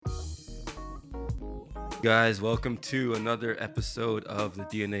Guys, welcome to another episode of the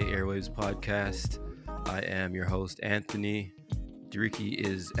DNA Airwaves podcast. I am your host, Anthony. Duriki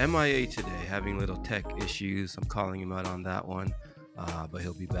is MIA today, having little tech issues. I'm calling him out on that one, but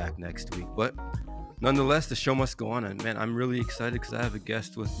he'll be back next week. But nonetheless, the show must go on. And man, I'm really excited because I have a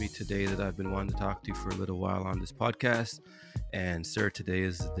guest with me today that I've been wanting to talk to for a little while on this podcast. And sir, today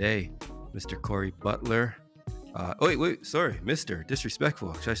is the day. Mr. Corey Butler. Sorry, Mr.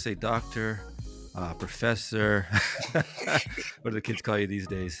 Disrespectful. Should I say doctor? Professor. What do the kids call you these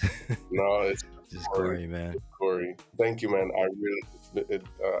days? No, it's Just Corey, man. Corey. Thank you, man.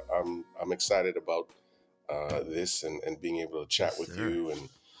 I'm excited about this and being able to chat with sir. you. And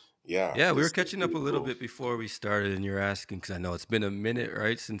yeah, Yeah, we were this is catching up a really little cool. bit before we started, and you're asking because I know it's been a minute,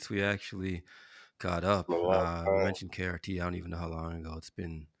 right, since we actually caught up. A long We time. mentioned KRT. I don't even know how long ago. It's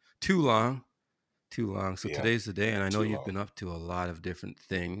been too long. So Yeah, today's the day, and I know too you've long. been up to a lot of different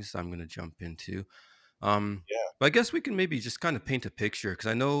things. I'm gonna jump into. Yeah. But I guess we can maybe just kind of paint a picture because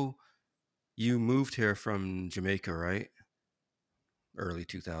I know you moved here from Jamaica, right? Early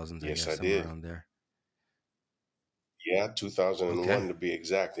 2000s, I Yes, guess, I somewhere did. around there. Yeah, 2001 Okay. to be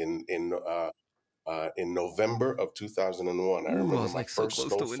exact. In November of 2001, I Ooh, I remember was my like so first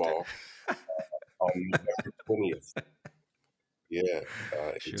close to winter. snowfall on November 20th. Yeah,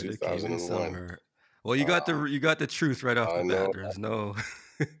 in Should have came in 2001. summer. Well, you got Uh, the truth right off the I bat. know. There's no.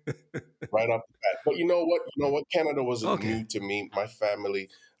 Right off the bat. But you know what? Canada wasn't Okay. new to me. My family,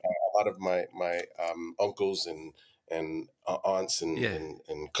 a lot of my uncles and aunts Yeah.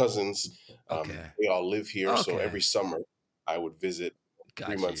 and cousins, Okay. they all live here. So Okay. every summer, I would visit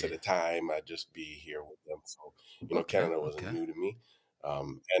 3 months Gotcha. at a time. I'd just be here with them. So Okay. Canada wasn't Okay. new to me,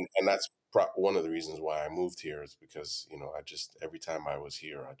 and that's one of the reasons why I moved here is because I just every time I was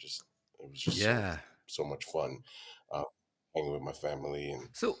here, it was just Yeah. so much fun. Uh, Hanging with my family and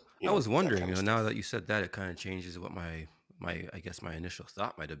So I was that wondering, kind of now stuff. that you said that, it kind of changes what my I guess my initial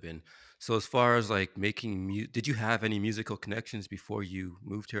thought might have been. So as far as like making music, did you have any musical connections before you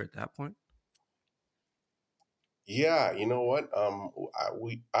moved here at that point? Yeah, you know what?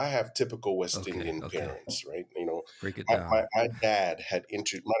 I have typical West Okay. Indian Okay. parents, right? Break it My down. dad had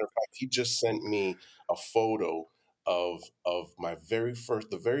matter of fact, he just sent me a photo of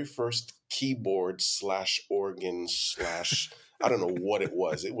the very first keyboard slash organ slash I don't know what it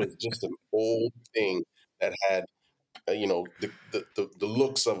was. It was just an old thing that had the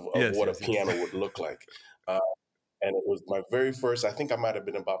looks of Yes. what a Yes. Yes. piano would look like. Uh, and it was my very first. I think I might have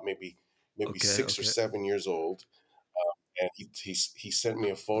been about maybe Okay. 6 or 7 years old, and he sent me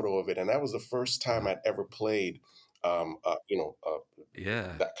a photo of it, and that was the first time Wow. I'd ever played, um, uh, you know, uh,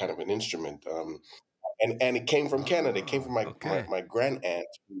 Yeah. that kind of an instrument. And it came from Canada. It came from Okay. my grand aunt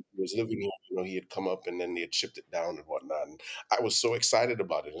who was living here. He had come up and then they had shipped it down and whatnot. And I was so excited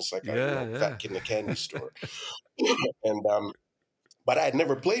about it. It's like a Yeah. fat Yeah. kid in a candy store. And but I had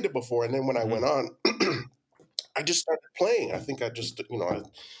never played it before. And then when I hmm went on, I just started playing. I think I just,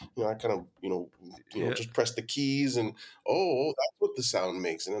 I kind of, Yeah. just pressed the keys and oh, that's what the sound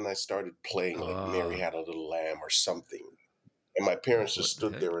makes. And then I started playing like Mary Oh, Had a Little Lamb or something. And my parents just what the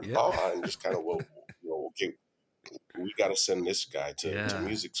stood heck? there in Yeah. awe and just kind of, well, okay, we got to send this guy to Yeah.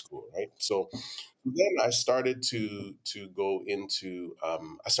 music school, right? So then I started to go into,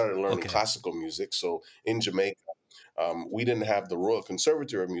 I started learning Okay. classical music. So in Jamaica. We didn't have the Royal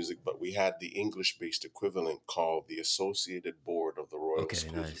Conservatory of Music, but we had the English based equivalent called the Associated Board of the Royal Okay.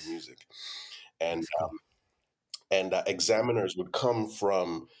 Schools of Nice. Music. And That's cool. examiners would come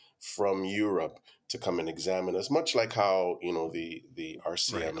from Europe to come and examine us, much like how the Right.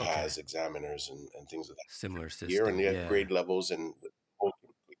 RCM Okay. has examiners and things of that Similar here, and system. they have Yeah. grade levels and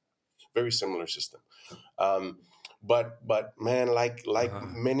very similar system. Um, but man, Uh like huh.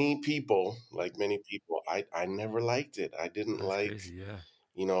 many people, I never liked it. I didn't That's like crazy. Yeah.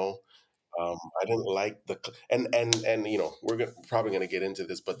 you know I didn't like and we're probably gonna get into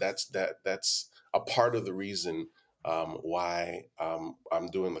this, but that's a part of the reason why I'm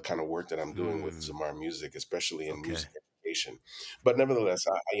doing the kind of work that I'm doing with Hmm. Zamar Music, especially in Okay. music education. But nevertheless,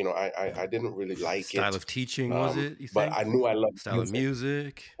 I didn't really like Style it, of teaching was it? You but I think? knew I loved Style of music.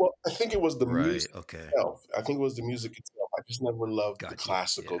 music. Well, I think it was the Right. music Okay. itself. I think it was the music itself. I just never loved the Got you.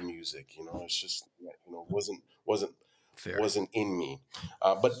 classical Yeah. music. It's just wasn't Fair. wasn't in me.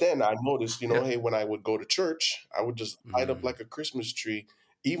 But then I noticed, Yep. hey, when I would go to church, I would just light up Mm. like a Christmas tree,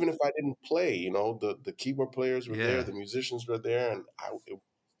 even if I didn't play. The keyboard players were there, Yeah. the musicians were there, and I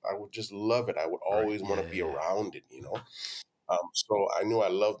would just love it. I would Right. always want Yeah. to be Yeah. around it. So I knew I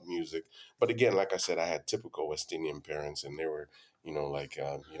loved music, but again, like I said, I had typical West Indian parents, and they were, like,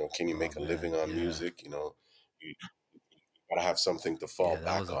 can you Oh make a living man. on Yeah. music? You gotta have something to fall Yeah,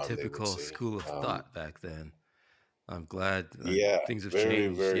 that back was a on, they would typical say. school of thought back then. I'm glad Yeah, things have very,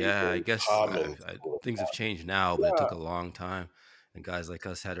 changed. very, Yeah, I very guess common school of things have thought. changed now, but it Yeah, took a long time, and guys like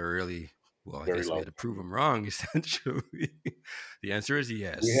us had to really. Well, I very guess we long had to prove time. them wrong. Essentially, the answer is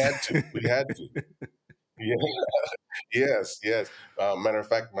We yes. had to. We had to. Yeah. Yes, yes. Matter of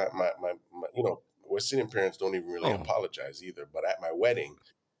fact, West Indian parents don't even really Oh, apologize either. But at my wedding,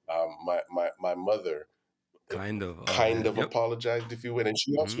 my mother kind of. Oh kind man. of Yep. apologized, if you would, and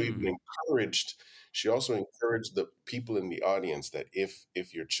Mm, she also encouraged the people in the audience that if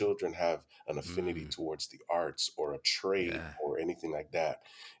your children have an affinity mm, towards the arts or a trade yeah, or anything like that,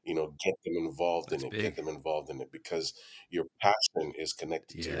 get them involved in that's it. Get big. them involved in it because your passion is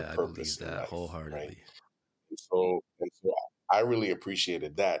connected to your Yeah, I purpose believe in that life, right? wholeheartedly. And so I really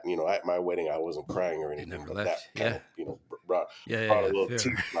appreciated that. At my wedding, I wasn't crying or It anything, never but that left. kind Yeah. of, brought Yeah, yeah, brought a yeah. little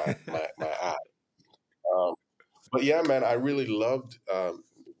tear Fair. to my eye. Um, but yeah, man, I really loved,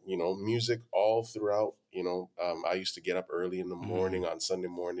 music all throughout. I used to get up early in the morning Mm. on Sunday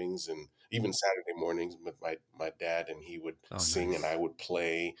mornings and even Saturday mornings with my dad, and he would Oh, sing and I nice. would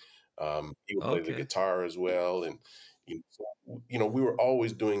play. He would play the Okay. guitar as well, and we were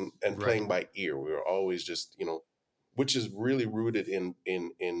always doing and Right. playing by ear. We were always just, which is really rooted in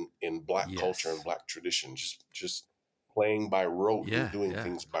Black culture and Yes. Black tradition. Just playing by rote and Yeah, doing yeah.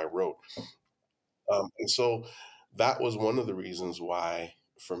 things by rote. And so that was one of the reasons why,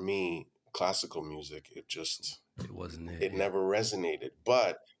 for me, classical music, It wasn't it. it Yeah. never resonated.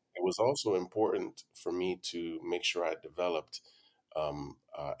 But it was also important for me to make sure I developed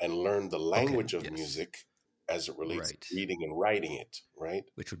and learned the Okay. language of Yes. music as it relates to Right. reading and writing it, right?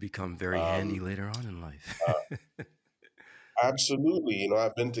 Which would become very handy Um, later on in life. uh, Absolutely.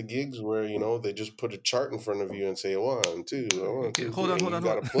 I've been to gigs where, they just put a chart in front of you and say, one, Okay, two, hold three, on, and hold you on,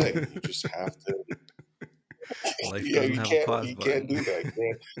 got hold to play. You on. just have to. Life Yeah, doesn't you have a can't pause you can't button. do that. You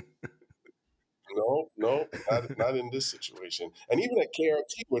can't, no, no, not in this situation. And even at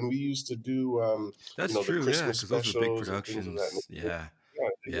KRT when we used to do That's the true, yeah, Christmas because those were big specials and things of that productions. nature. Yeah. Yeah,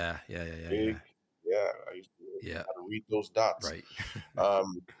 they were Yeah, yeah, yeah, yeah, big. yeah. Yeah, I used to learn Yeah, how to read those dots. right.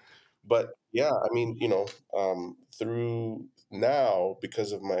 Um, but yeah, I mean, through now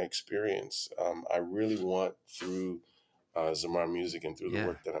because of my experience, I really want through Zamar Music and through the Yeah.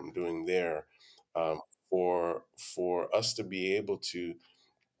 work that I'm doing there, um, for us to be able to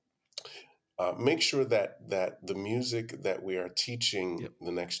make sure that the music that we are teaching Yep.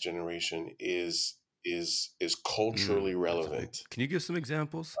 the next generation is culturally That's a big relevant. Can you give some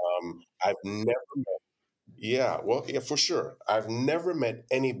examples? I've never, yeah, well, yeah, for sure. I've never met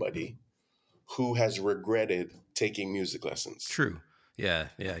anybody who has regretted taking music lessons. True. Yeah,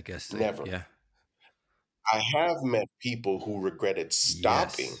 yeah, I guess they Never. yeah. I have met people who regretted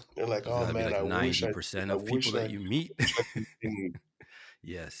stopping. Yes. They're like, It's "Oh gotta be man, like I wish 90% I of people wish that I you meet. wish I continued.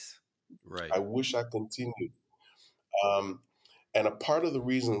 Yes. Right. I wish I continued." Um, and a part of the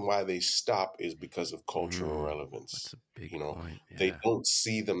reason why they stop is because of cultural Mm, relevance. that's a big You know, point, they yeah. don't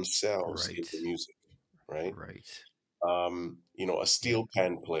see themselves in Right. the music, right? Right. A Yep. steel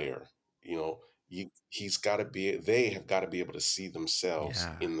pan player, they have got to be able to see themselves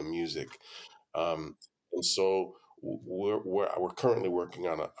Yeah. in the music. And so we're currently working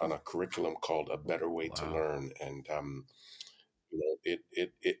on a curriculum called A Better Way to Wow. Learn, and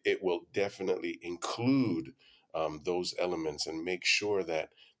it will definitely include those elements and make sure that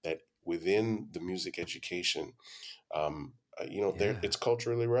within the music education, Yeah. it's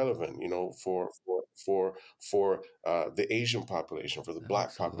culturally relevant, for the Asian population, for the That Black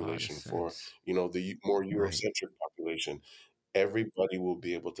makes a lot of population, for sense. the more Right. Eurocentric population. Everybody will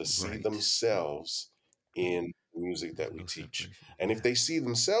be able to see Right. themselves in the music There's that we no teach. separation. And if Yeah. they see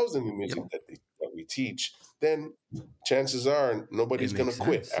themselves in the Yep. music that we teach, then chances are It nobody's going to makes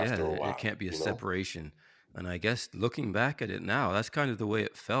quit sense. Yeah, after a there while, can't be a separation. And I guess looking back at it now, that's kind of the way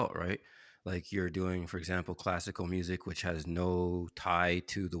it felt, right? Like you're doing, for example, classical music, which has no tie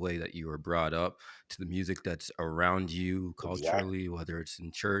to the way that you were brought up, to the music that's around you Exactly. culturally, whether it's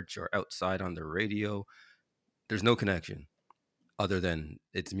in church or outside on the radio. There's no connection other than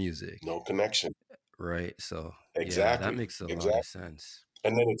it's music, No connection. right? So, yeah, that Exactly. makes a lot Exactly. of sense.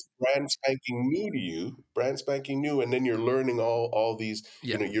 And then it's brand spanking new to you, brand spanking new, and then you're learning all these.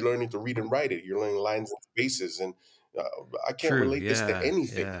 Yeah, You're learning to read and write it. You're learning lines and spaces, and uh, I can't true. relate this to Yeah,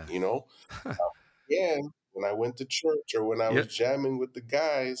 anything. yeah. Again, when I went to church or when I was Yep. jamming with the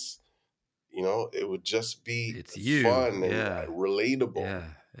guys, it would just be It's you. fun and Yeah. relatable.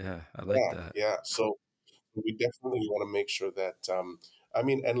 Yeah, yeah, I like Yeah, that. yeah. So we definitely want to make sure that,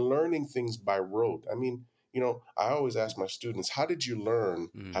 and learning things by rote. I always ask my students, how did you learn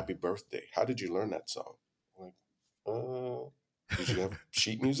Mm. Happy Birthday? How did you learn that song? Like, Uh, did you have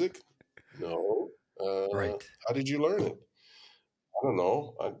sheet music? No. Right. How did you learn it? I don't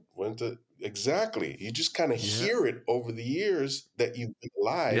know. I went to exactly. You just kind of Yeah. hear it over the years that you've been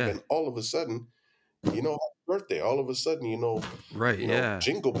alive, Yeah. and all of a sudden, happy birthday. All of a sudden, Right. Yeah.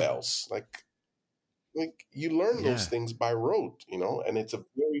 jingle bells. Like you learn those Yeah. things by rote, and it's a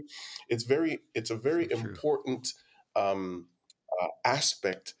So very true. important um,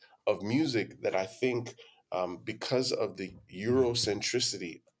 aspect of music that I think, because of the Mhm.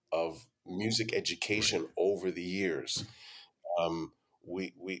 Eurocentricity of music Right. education over the years, um,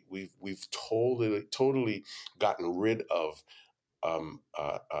 we've totally gotten rid of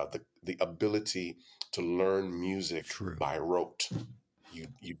the ability to learn music True. by rote.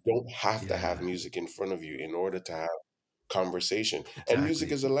 You don't have to have Yeah. music in front of you in order to have conversation. And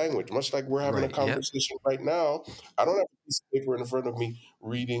music Exactly. is a language, much like we're having a Right. Yep. conversation right now. I don't have a piece of paper in front of me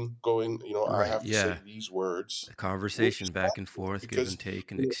reading, going, I Right. have to say Yeah. these words. A We're conversation just back and talking forth, give because, and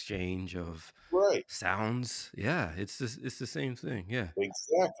take, an you know, exchange of right, sounds. Yeah. It's the same thing. Yeah.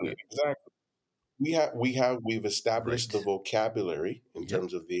 exactly, Uh, exactly. We've established the right. vocabulary in Yep.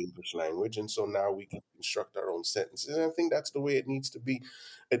 terms of the English language, and so now we can construct our own sentences. And I think that's the way it needs to be.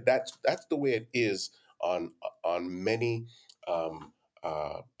 That's the way it is on many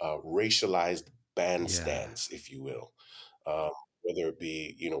racialized Yeah. bandstands, if you will. Um, whether it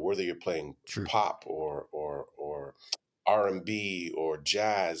be, whether you're playing True. pop or R&B or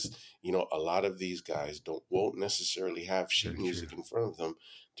jazz, a lot of these guys don't won't necessarily have sheet Very true. music in front of them.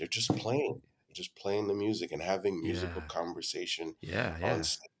 They're just playing. They're just playing the music and having musical Yeah. conversation Yeah. on Yeah.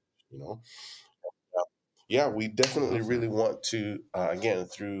 stage, you know. Uh, Yeah, we definitely Love really that. want to, again,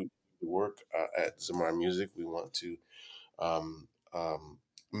 through the work at Zamar Music, we want to um, um,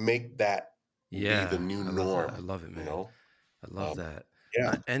 make that be the Yeah. new I love that. I norm, love it, you man. know. I love Um, that.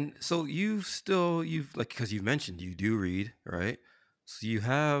 yeah. And so you've like because you mentioned you do read, right? So you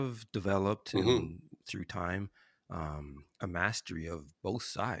have developed Hmm. in through time a mastery of both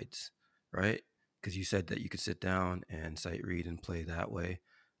sides, right? Because you said that you could sit down and sight read and play that way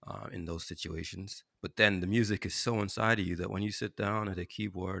in those situations. But then the music is so inside of you that when you sit down at a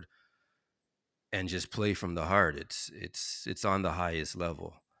keyboard and just play from the heart, it's on the highest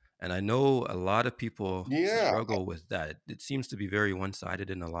level. And I know a lot of people Yeah. struggle with that. It seems to be very one-sided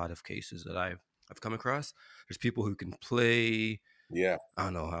in a lot of cases that I've come across. There's people who can play, Yeah. I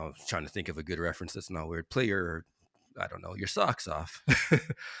don't know how, I'm trying to think of a good reference that's not weird. Play your, I don't know, your socks off,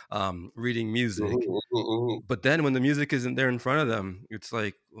 reading music. Hmm. Hmm. But then when the music isn't there in front of them, it's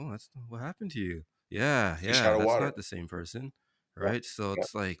like, oh, that's what happened to you. Yeah, Fish yeah, out of that's water. not the same person, Yeah. right? So Yeah.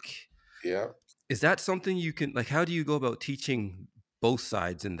 it's like, Yeah. is that something you can like, how do you go about teaching both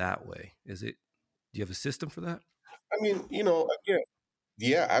sides in that way? Do you have a system for that? I mean, again,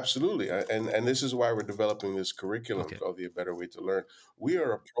 yeah, absolutely. And this is why we're developing this curriculum Okay. called the A Better Way to Learn. We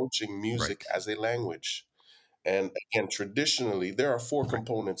are approaching music Right. as a language. And again, traditionally, there are four Right.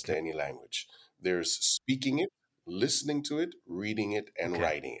 components to Okay. any language. There's speaking it, listening to it, reading it, and Okay.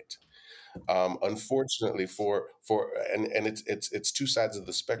 writing it. Unfortunately, for and it's two sides of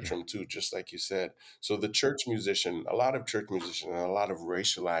the Yeah. spectrum too, just like you said. So the church musician, a lot of church musicians, and a lot of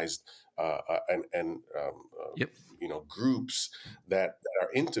racialized and Yep. groups that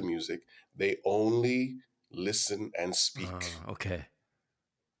are into music, they only listen and speak. Okay.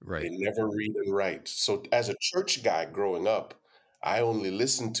 They Right. never read and write. So as a church guy growing up, I only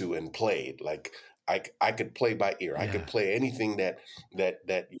listened to and played. Like I could play by ear. I could Yeah. play anything that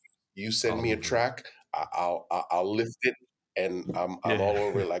you send All me a over it. track, I'll lift it and I'm Yeah. all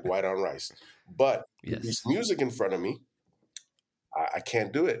over it like white on rice. But if there's Yes. music in front of me, I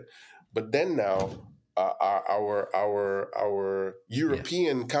can't do it. But then now, our Yeah.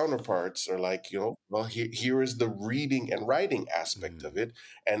 European counterparts are like, well, here is the reading and writing aspect of Mm. it,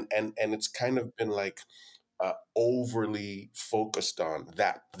 and it's kind of been like overly focused on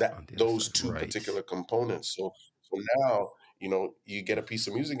that On the other those side. two Right. particular components. So now, you get a piece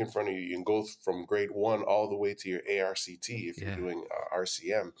of music in front of you, you can go from grade one all the way to your ARCT if you're Yeah. doing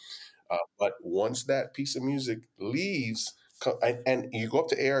RCM. But once that piece of music leaves, and you go up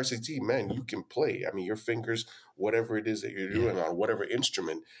to ARCT, man, you can play. I mean, your fingers, whatever it is that you're Yeah. doing on whatever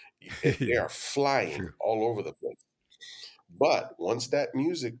instrument, they Yeah. are flying True. all over the place. But once that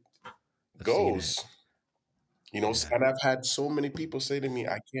music I've seen it. goes, Yeah. and I've had so many people say to me,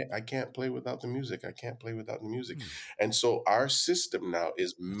 I can't play without the music. I can't play without the music. Hmm. And so our system now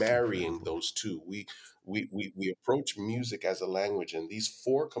is That's marrying incredible. those two. We approach music as a language, and these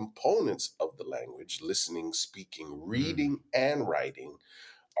four components of the language, listening, speaking, Mm. reading, and writing,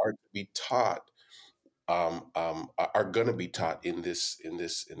 are to be taught are going to be taught in this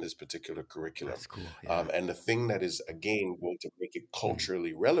particular curriculum. That's cool. Yeah. And the thing that is again going to make it Mhm.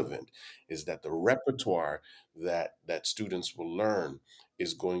 culturally relevant is that the repertoire that students will learn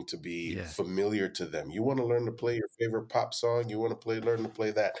is going to be Yeah. familiar to them. You want to learn to play your favorite pop song. You want to learn to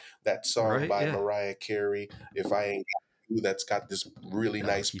play that song Right. by Yeah. Mariah Carey. If I ain't got you, that's got this really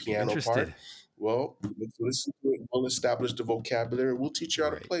That'll nice keep you piano part. interested. Well, let's listen to it. We'll establish the vocabulary. We'll teach you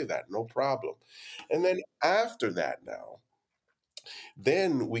how to Right. play that. No problem. And then after that, now,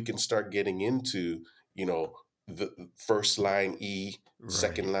 then we can start getting into, you know, the first line E,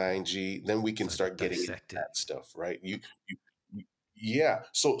 second Right. line G. Then we can Start to start getting into dissect it. that stuff, right? You yeah.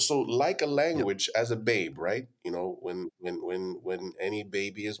 So like a Yep. language as a babe, right? You know, when any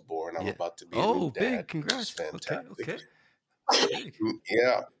baby is born, I'm Yeah. about to be a new Oh, dad, big. which is Congrats. Okay. fantastic. Okay. Big.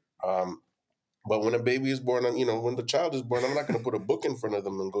 Yeah. Um, but when a baby is born, when the child is born, I'm not going to put a book in front of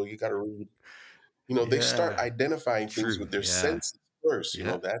them and go, you got to read. They start Yeah. identifying things True. with their Yeah. senses first.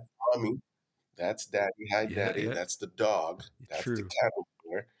 Yeah. That's mommy, that's daddy, hi Yeah. daddy, Yeah. that's the dog, that's the True. cat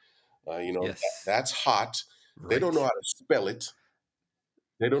over there. Yes. That's hot. They don't know Right. how to spell it.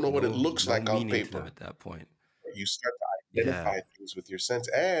 They don't know what it No, looks no like on meaning to them paper. at that point. You start to Yeah. identify things with your sense.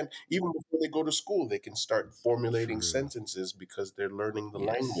 And even before they go to school, they can start formulating True. sentences because they're learning the Yes.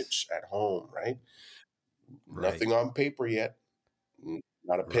 language at home, right? Right. Nothing on paper yet,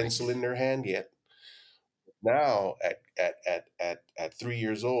 not a Right. pencil in their hand yet. Now at 3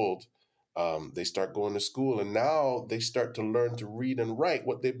 years old, they start going to school, and now they start to learn to read and write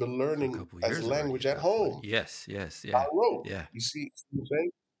what they've been For a learning couple as a years already language at at that point. home Yes. Yes. by Yeah. rote. Yeah. You see what I'm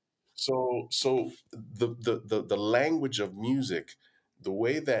saying? So the language of music, the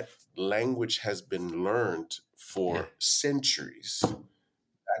way that language has been learned Yeah. for centuries,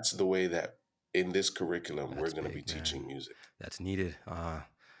 that's the way that in this curriculum we're That's going to be big, man. teaching music. That's needed.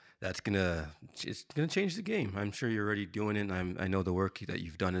 That's gonna it's gonna change the game. I'm sure you're already doing it. I know the work that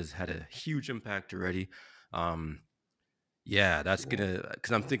you've done has had a huge impact already. Um, yeah, that's Yeah. gonna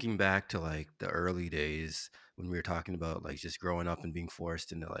because I'm thinking back to like the early days when we were talking about like just growing up and being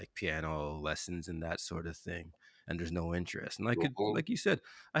forced into like piano lessons and that sort of thing. And there's no interest. And I could, Mhm. like you said,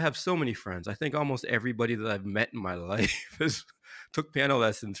 I have so many friends. I think almost everybody that I've met in my life has took piano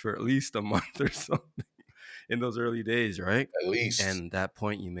lessons for at least a month or so in those early days, right? At least. And that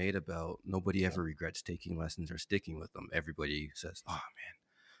point you made about nobody Yeah. ever regrets taking lessons or sticking with them. Everybody says, "Oh man,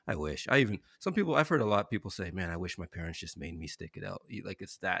 I wish." I even some people I've heard a lot of people say, "Man, I wish my parents just made me stick it out." Like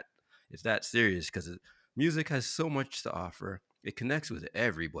it's that serious because music has so much to offer. It connects with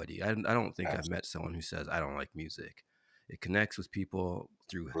everybody. I don't think I've met Absolutely. someone who says I don't like music. It connects with people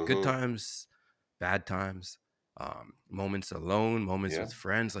through good Hmm. times, bad times, moments alone, moments Yeah. with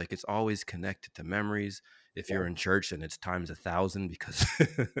friends. Like it's always connected to memories. If Yeah. you're in church and it's times 1,000 because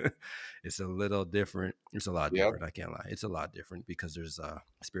it's a little different. It's a lot Yep. different. I can't lie. It's a lot different because there's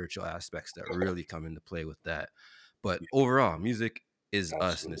spiritual aspects that really come into play with that. But Yeah, overall, music is us and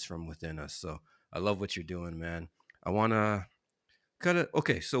absolutely. it's from within us. So I love what you're doing, man. I want to kind of,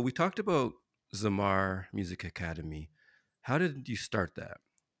 okay. So we talked about Zamar Music Academy. How did you start that?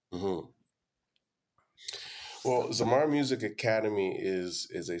 Hmm. Well, Zamar Music Academy is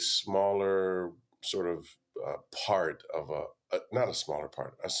a smaller sort of part of not a smaller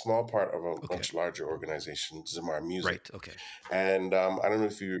part, a small part of a Okay. much larger organization, Zamar Music. Right. Okay. And I don't know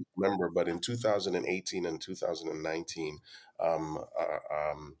if you remember, but in 2018 and 2019, um, uh,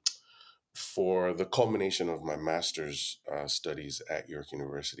 um, for the culmination of my master's studies at York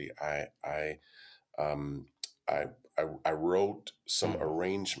University, um, I, I wrote some Mm,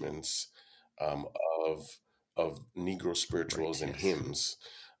 arrangements um, of of Negro spirituals right. and Yes. hymns,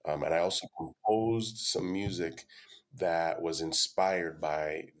 and I also composed some music that was inspired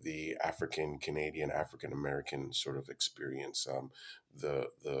by the African Canadian, African American sort of experience, the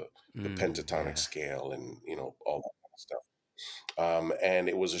pentatonic Yeah. scale, and all that kind of stuff. And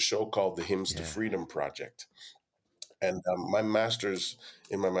it was a show called the Hymns to Yeah. Freedom Project. And in my master's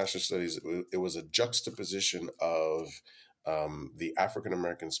studies, it was a juxtaposition of the African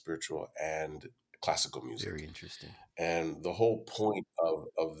American spiritual and classical music. Very interesting. And the whole point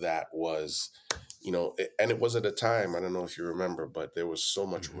of that was, and it was at a time, I don't know if you remember, but there was so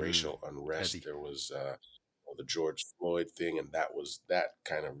much Hmm. racial unrest. Heavy. There was the George Floyd thing, and that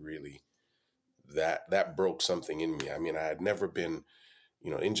kind of really that broke something in me. I mean, I had never been,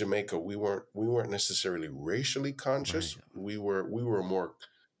 in Jamaica, we weren't necessarily racially Right. conscious. We were more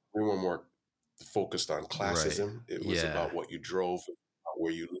focused on Right. classism. It was Yeah. about what you drove, about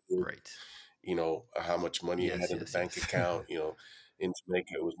where you lived, Right. how much money you had Yes. in the Yes. bank Yes. account. In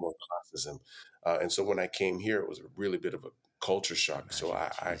Jamaica, it was more classism. And so when I came here, it was a really bit of a culture Can shock. So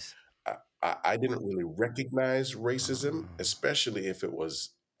imagine. I Jeez. I didn't really recognize racism, Ah, especially if it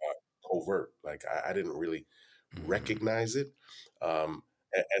was covert. Like I didn't really mm, recognize it,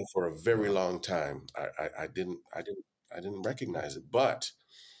 and for a very wow. long time, I didn't recognize it. But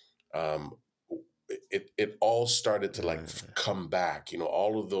um, it all started to like Uh, come back. You know,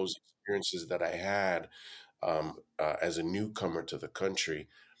 all of those experiences that I had as a newcomer to the country,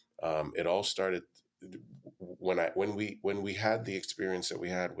 it all started when we had the experience that we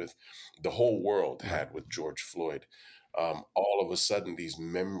had with the whole world right. had with George Floyd. All of a sudden, these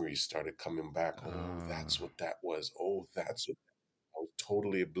memories started coming back. Oh, Uh, that's what that was. Oh, that's what I was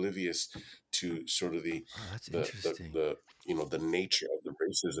totally oblivious to sort of oh, that's interesting. the the nature of the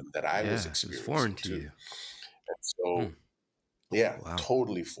racism that I was Yeah, it was foreign experiencing to too. you. And so, Hmm. yeah, Wow.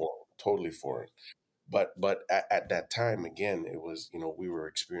 totally foreign, totally foreign. But at that time, again, it was, we were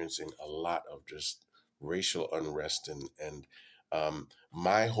experiencing a lot of just racial unrest,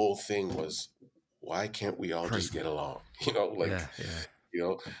 my whole thing was, why can't we all Right. just get along? Like, Yeah, yeah, you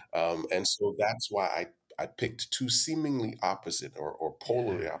know, and so that's why I picked two seemingly opposite or yeah,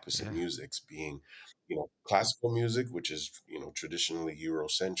 polarly opposite yeah. musics, being, classical music, which is, traditionally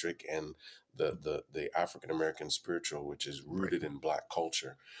Eurocentric, and the African American spiritual, which is Right. rooted in Black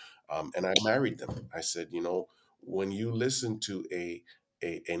culture. And I married them. I said, when you listen to a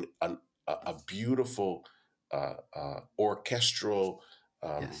beautiful orchestral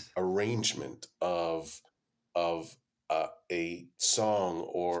Yes. arrangement of a song,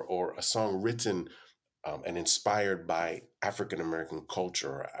 or a song written and inspired by African American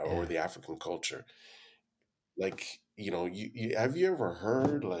culture, or Yeah. the African culture, like, have you ever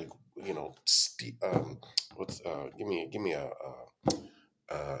heard, like, what's give me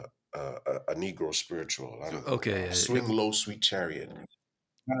uh, a Negro spiritual. I don't know. Okay. Swing Low, Sweet Chariot.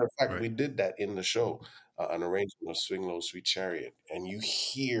 Matter of fact, Right. we did that in the show, an arrangement of Swing Low, Sweet Chariot, and you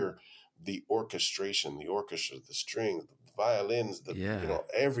hear the orchestration, the orchestra, the strings, the violins, Yeah.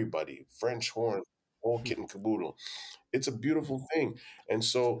 everybody, French horn, whole kit and caboodle. It's a beautiful thing. And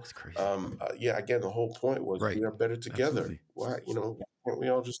so, That's crazy. yeah, again, the whole point was, Right. we are better together. Absolutely. Why, why can't we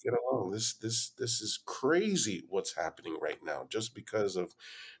all just get along? This is crazy what's happening right now. Just because I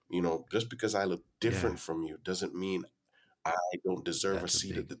look Yeah. different from you doesn't mean I don't deserve a That's a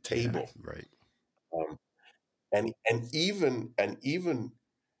seat at big, the yeah. table. Right. Um, and even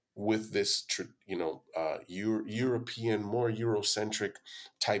with this, European, more Eurocentric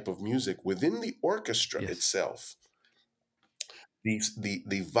type of music within the orchestra Yes. itself,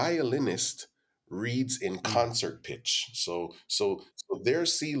 the violinist reads in Mm. concert pitch. So their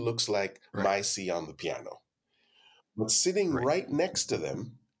C looks like Right. my C on the piano. But sitting Right. right next to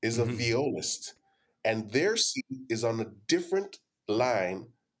them is a Hmm. violist, and their seat is on a different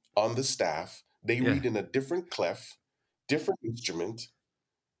line on the staff. They Yeah. read in a different clef, different instrument,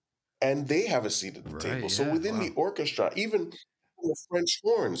 and they have a seat at the Right. table. So Yeah. within the Wow. orchestra, even the French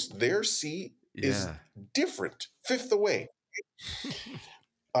horns, their seat is Yeah. different, fifth away.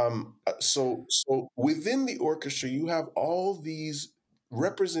 So within the orchestra, you have all these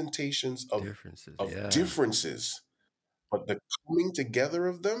representations Differences. of Yeah. differences, but the coming together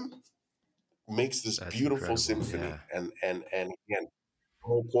of them makes this That's beautiful incredible. Yeah. symphony. And again, the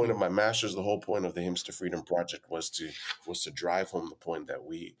whole point Hmm. of my master's, the whole point of the Hymns to Freedom project was to drive home the point that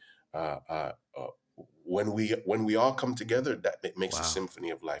uh, uh, uh, when we all come together, that it makes the Wow. symphony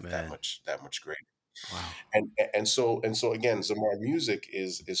of life Man. that much greater. Wow. And so again, Zamar Music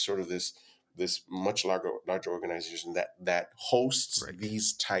is sort of this much larger organization that hosts Right.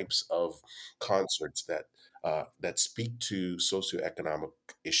 these types of concerts that speak to socioeconomic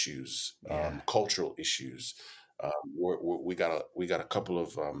issues, Yeah. cultural issues. We got a couple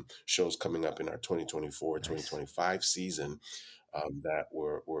of shows coming up in our 2024 twenty Nice. twenty five season, that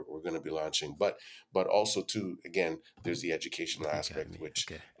we're going to be launching. But also too, again, there's the educational With the aspect, academy. which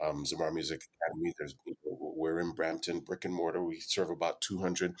Okay. Zamar Music Academy. We're in Brampton, brick and mortar. We serve about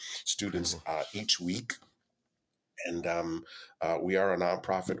 200 students Incredible. each week, and we are a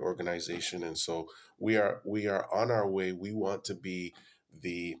nonprofit organization, and so we are on our way. We want to be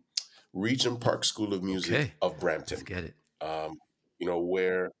the Regent Park School of Music Okay. of Let's Brampton, get it. um,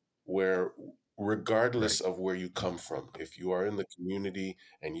 where Right. regardless of where you come from, if you are in the community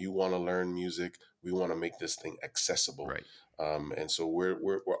and you want to learn music, we want to make this thing accessible. Right. And so we're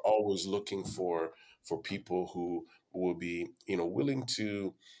always looking for people who will be, willing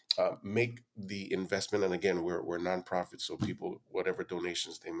to make the investment. And again, we're nonprofit, so people, whatever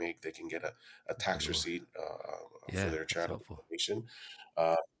donations they make, they can get a tax Sure. receipt for Yeah. their That's charitable helpful. donation.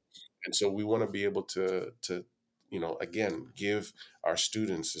 Uh, and so we want to be able to again, give our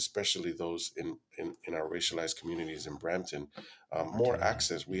students, especially those in our racialized communities in Brampton, more Opportunity.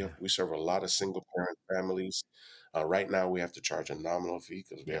 access. Yeah. We serve a lot of single parent families. Right now, we have to charge a nominal fee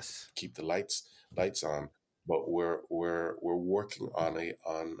because we have to Yes. keep the lights on. But we're working on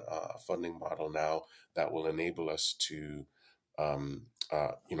a funding model now that will enable us to,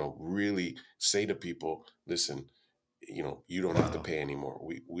 really say to people, listen, you don't have to Wow. pay anymore.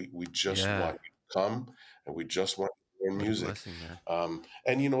 We just Yeah. want you to come, and we just want you to learn What a music. blessing, man.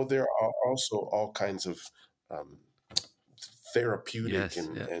 And there are also all kinds of um, therapeutic Yes.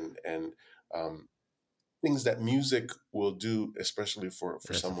 and Yeah. um, things that music will do, especially for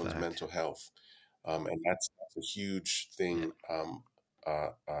That's a someone's fact. mental health. And that's a huge Yeah. thing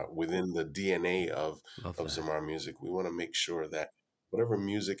within the DNA Love of that. Zamar music. We want to make sure that whatever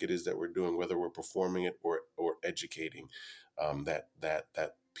music it is that we're doing, whether we're performing it or educating,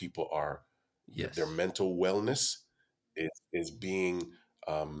 that people are their Yes. mental wellness is being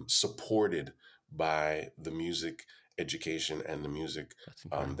supported by the music education and the music That's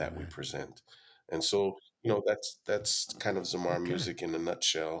incredible, that we man. present. And so, that's kind of Zamar Okay. music in a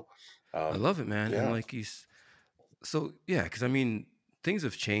nutshell. I Um, love it, man. And yeah, like so yeah, because I mean, things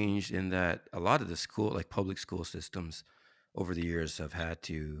have changed in that a lot of the school, like public school systems, over the years have had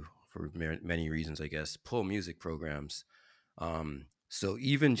to, for many reasons, I guess, pull music programs. So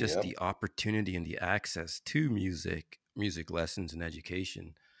even just yep, the opportunity and the access to music lessons and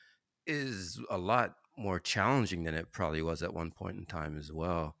education is a lot more challenging than it probably was at one point in time as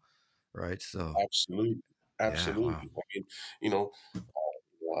well, right? So absolutely, yeah, wow. absolutely. I mean, you know,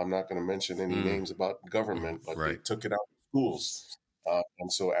 I'm not going to mention any Mm, names about mhm, government, but they right. took it out of schools,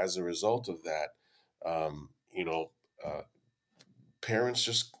 and so as a result of that, um, you know, uh, parents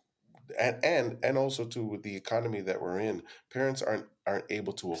just and also too with the economy that we're in, parents aren't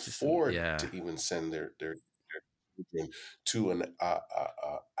able to System, afford yeah, to even send their children to an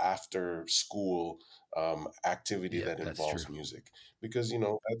after school activity yeah, that that's true. involves music because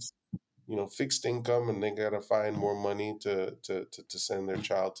that's fixed income and they gotta find more money to send their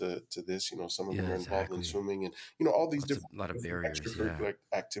child to this. Some of them Yeah, are involved in exactly. swimming and all these Lots of different, lot of different barriers. Yeah, extracurricular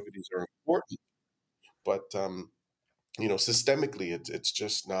activities are important, but systemically it's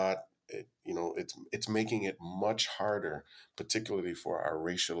just not it's making it much harder, particularly for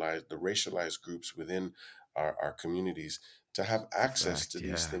the racialized groups within our communities, to have it's a access to fact.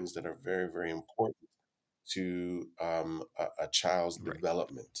 these Yeah, things that are very, very important to a child's right.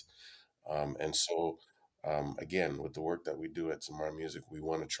 development. And so, again, with the work that we do at Zamar Music, we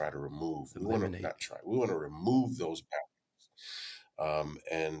want to try to we want to Eliminate. not try, we want to remove those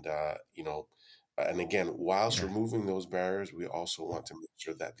and and again, whilst Yeah, removing those barriers, we also want to make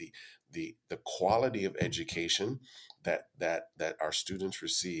sure that the quality of education that our students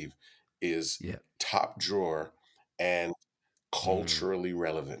receive is yeah. top drawer and Mm, culturally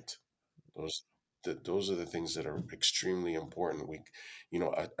relevant. Those those are the things that are extremely important.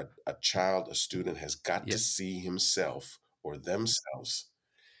 A child, a student has got yeah. to see himself or themselves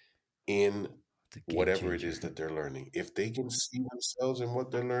in It's a game whatever it changer. is that they're learning. If they can see themselves in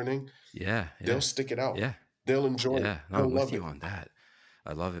what they're learning, Yeah, they'll yeah, stick it out. yeah, They'll enjoy it. yeah. No, I'm They'll with love you it. on that.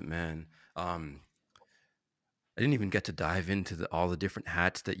 I love it, man. I didn't even get to dive into all the different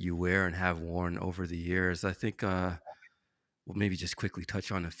hats that you wear and have worn over the years. I think we'll maybe just quickly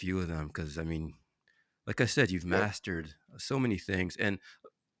touch on a few of them because I mean, like I said, you've Yep. mastered so many things, and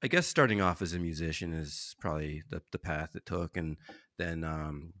I guess starting off as a musician is probably the path it took, and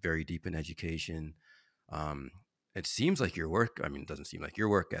then very deep in education. Um, it seems like your work, I mean, it doesn't seem like your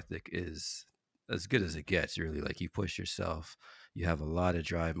work ethic is as good as it gets, really. Like you push yourself, you have a lot of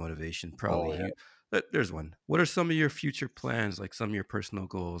drive, motivation. Probably Oh yeah. you, there's one. What are some of your future plans, like some of your personal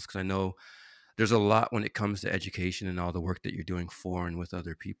goals? Because I know there's a lot when it comes to education and all the work that you're doing for and with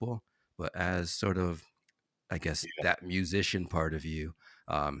other people. But as sort of I guess Yeah. that musician part of you.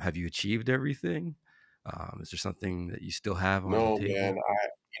 Have you achieved everything? Is there something that you still have on the No, man. table?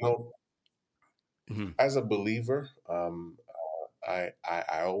 You know, Mhm. as a believer, I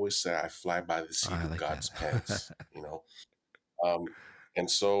always say I fly by the seat I of like God's that. pants. Um, and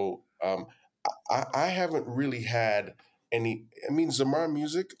so I haven't really had any. I mean, Zamar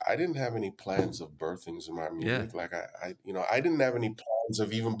music. I didn't have any plans of birthing Zamar Yeah, music. Like I didn't have any plans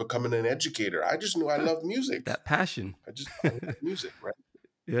of even becoming an educator. I just knew I loved music. that passion. I love music, right?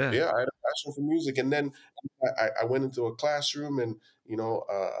 Yeah. Yeah, I had a passion for music, and then I went into a classroom, and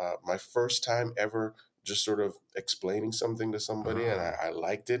my first time ever just sort of explaining something to somebody, and Ah. I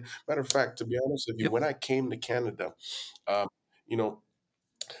liked it. Matter of fact, to be honest with you, Yep. when I came to Canada, um, you know,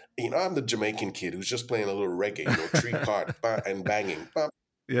 I'm the Jamaican kid who's just playing a little reggae, tree card and banging,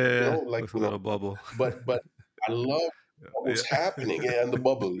 Yeah, yeah, like with a little bubble. but I love what Yeah. was happening, yeah, and the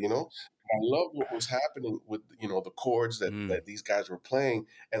bubble, I love what was happening with, the chords that Mm, that these guys were playing,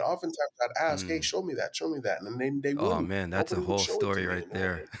 and oftentimes I'd ask, "Hey, mm. show me that," and then they Oh wouldn't. man, that's a Nobody would whole show it to story me, right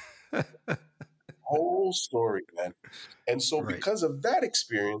there. whole story, man. And so Right. because of that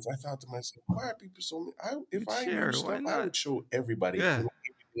experience, I thought to myself, why are people if You'd I knew share. Why stuff, I not? would show everybody, Yeah.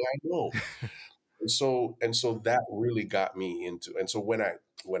 everything I know. And so that really got me into, and so when I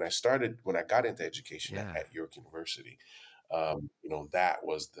got into education Yeah. at York University, that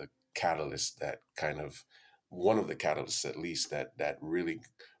was the catalyst that kind of one of the catalysts at least that really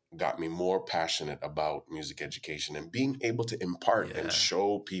got me more passionate about music education and being able to impart and Yeah.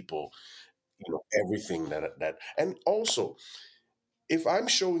 show people, everything and also if I'm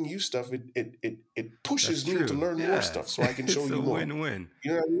showing you stuff, it That's pushes me to true. learn more Yeah. stuff so I can show It's a you more. win-win.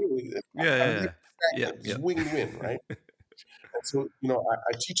 You know what I mean? Yeah, I'm yeah, like yeah. Yep, it's yep. win-win, right? And so,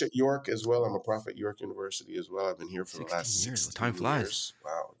 I teach at York as well. I'm a prof at York University as well. I've been here for the 16 last years. Well, time 16 flies. years.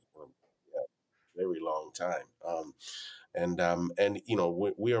 Wow. Yeah, very long time. And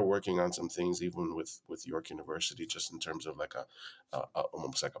we are working on some things even with York University, just in terms of like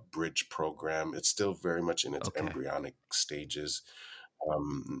almost like a bridge program. It's still very much in its Okay. embryonic stages,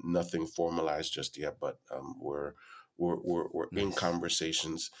 nothing formalized just yet, but we're in Nice.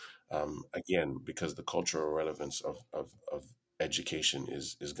 conversations. Again, because the cultural relevance of education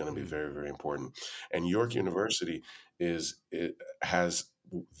is going to be Mm, very, very important. And York University it has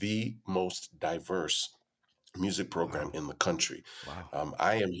the most diverse music program wow. in the country. Wow.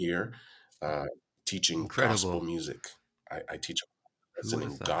 I am here uh, teaching gospel Incredible. music. I teach a Who lesson would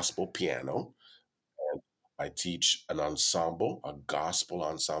have in thought? gospel piano. I teach an ensemble, a gospel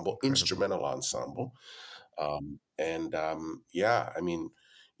ensemble, Incredible. instrumental ensemble. And yeah, I mean,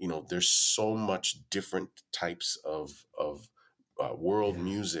 there's so much different types of world Yeah.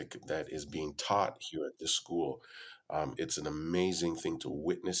 music that is being taught here at this school. It's an amazing thing to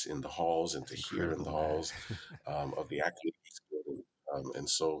witness in the halls and That's to hear in incredible, the man. halls of the activities building. And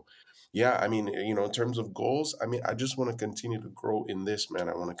so, yeah, I mean, in terms of goals, I mean, I just want to continue to grow in this, man.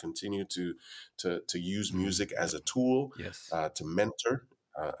 I want to continue to use music as Yep. a tool Yes. to mentor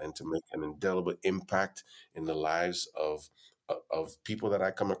and to make an indelible impact in the lives of people that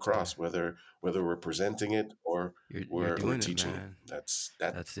I come Yeah. across, whether we're presenting it or You're we're doing it, teaching it. man. That's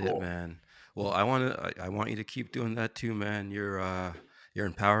That's the it, goal. man. Well, I want you to keep doing that too, man. You're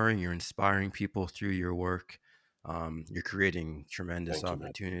empowering, you're inspiring people through your work. You're creating tremendous Thank you, man.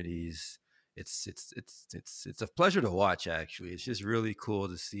 opportunities. It's a pleasure to watch, actually. It's just really cool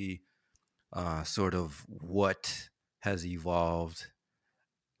to see sort of what has evolved,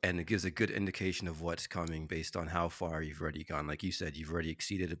 and it gives a good indication of what's coming based on how far you've already gone. Like you said, you've already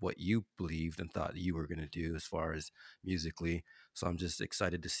exceeded what you believed and thought you were going to do as far as musically. So I'm just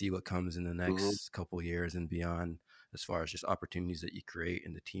excited to see what comes in the Hmm. next couple of years and beyond, as far as just opportunities that you create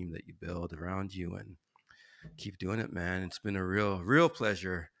and the team that you build around you. And keep doing it, man. It's been a real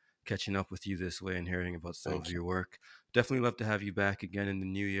pleasure catching up with you this way and hearing about some of Thank you. your work. Definitely love to have you back again in the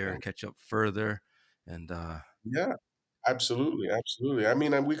new year, Thank catch up further. And you. Yeah, absolutely, absolutely. I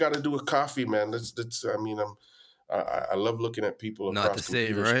mean, we got to do a coffee, man. That's. I mean, I love looking at people not the across same,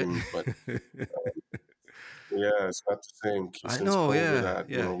 computer right? screens, but yeah, it's not the same I since know, COVID. yeah,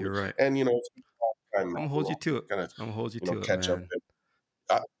 yeah, We you're right. and it's time now. I'm gonna hold you to it. Gotta I'm gonna hold you to it, catch up. man.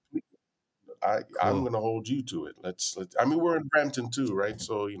 I, I'm Cool. gonna hold you to it. Let's. I mean, we're in Brampton too, right?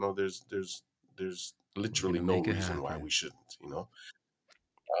 So there's We're literally gonna no make it reason why happen. we shouldn't.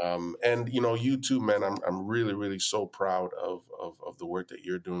 And you too, man. I'm really really so proud of the work that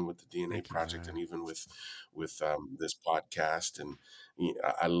you're doing with the DNA Thank you, project, and man. even with this podcast. And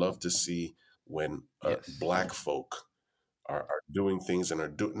I love to see when Yes, Black folk are doing things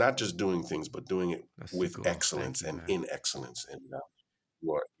and not just doing things, but doing it that's the with goal. Thank excellence you, and man. in excellence. And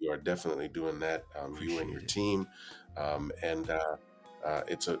you are definitely doing that. You and your Appreciate it. team, and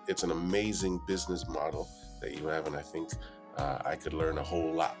it's an amazing business model that you have, and I think I could learn a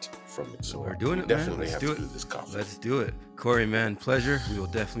whole lot from it. So We're doing we it, man. definitely Let's have do to it. do this coffee. Let's do it. Corey, man, pleasure. We will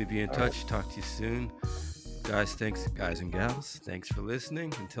definitely be in All right, touch. Talk to you soon. Guys, thanks, guys and gals. Thanks for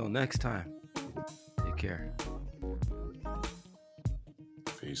listening. Until next time, take care.